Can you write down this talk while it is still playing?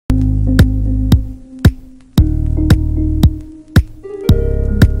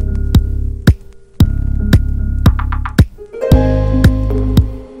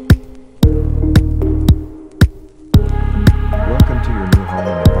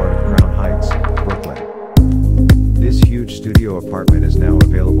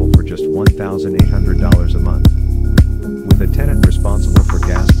$1,800 a month. With a tenant responsible for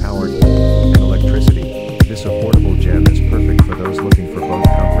gas-powered heat and electricity, this affordable gem is perfect for those looking for both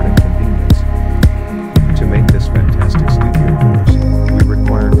comfort and convenience. To make this fantastic studio yours, we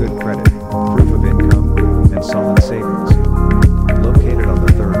require good credit, proof of income, and solid savings. Located on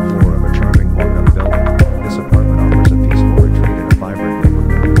the third floor of a charming walk-up building, this apartment offers a peaceful retreat in a vibrant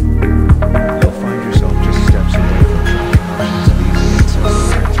neighborhood. You'll find yourself just steps away from shopping options and easy access to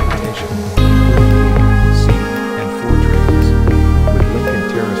transportation, including sea and four trains. With Lincoln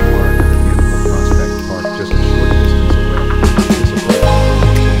Terrace Park and the beautiful Prospect Park just a short distance away, this apartment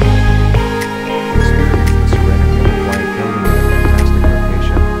experience the serenity of a quiet building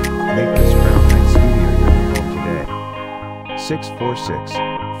in a fantastic location. Make this Crown Heights studio your new home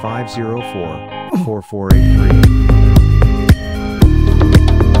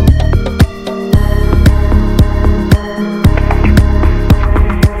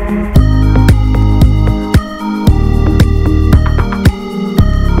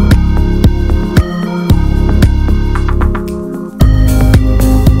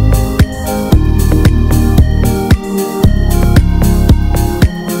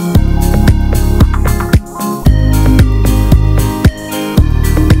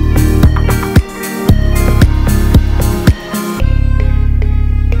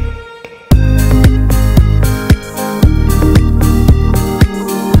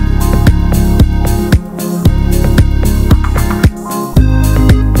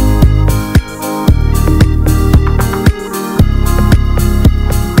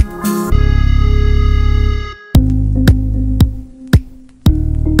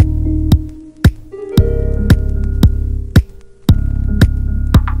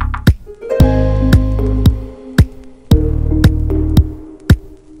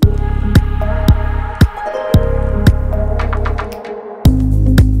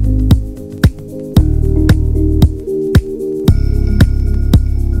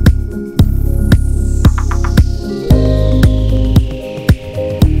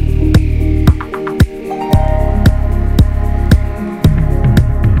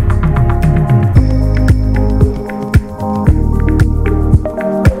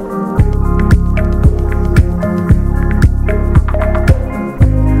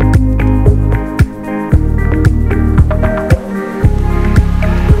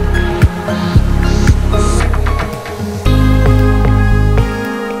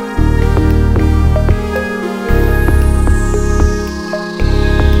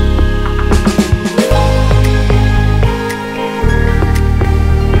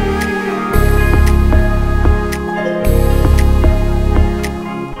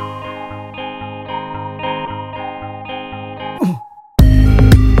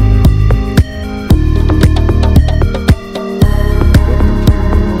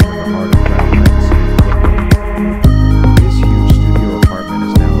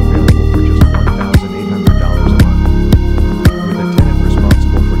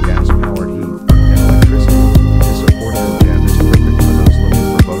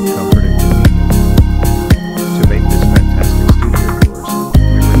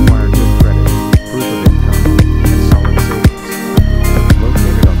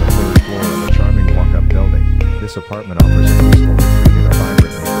 646-504-4483. This apartment offers a peaceful retreat in a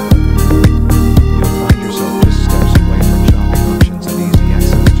vibrant neighborhood. You'll find yourself just steps away from shopping options and easy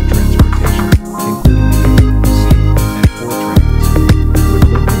access to transportation, including the sea and four trains. With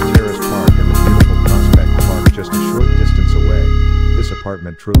Lincoln Terrace Park and the beautiful Prospect Park just a short distance away, this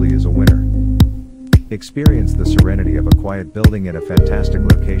apartment truly is a winner. Experience the serenity of a quiet building in a fantastic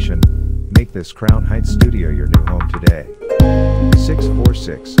location. Make this Crown Heights studio your new home today.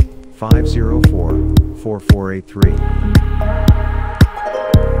 646-504-4483.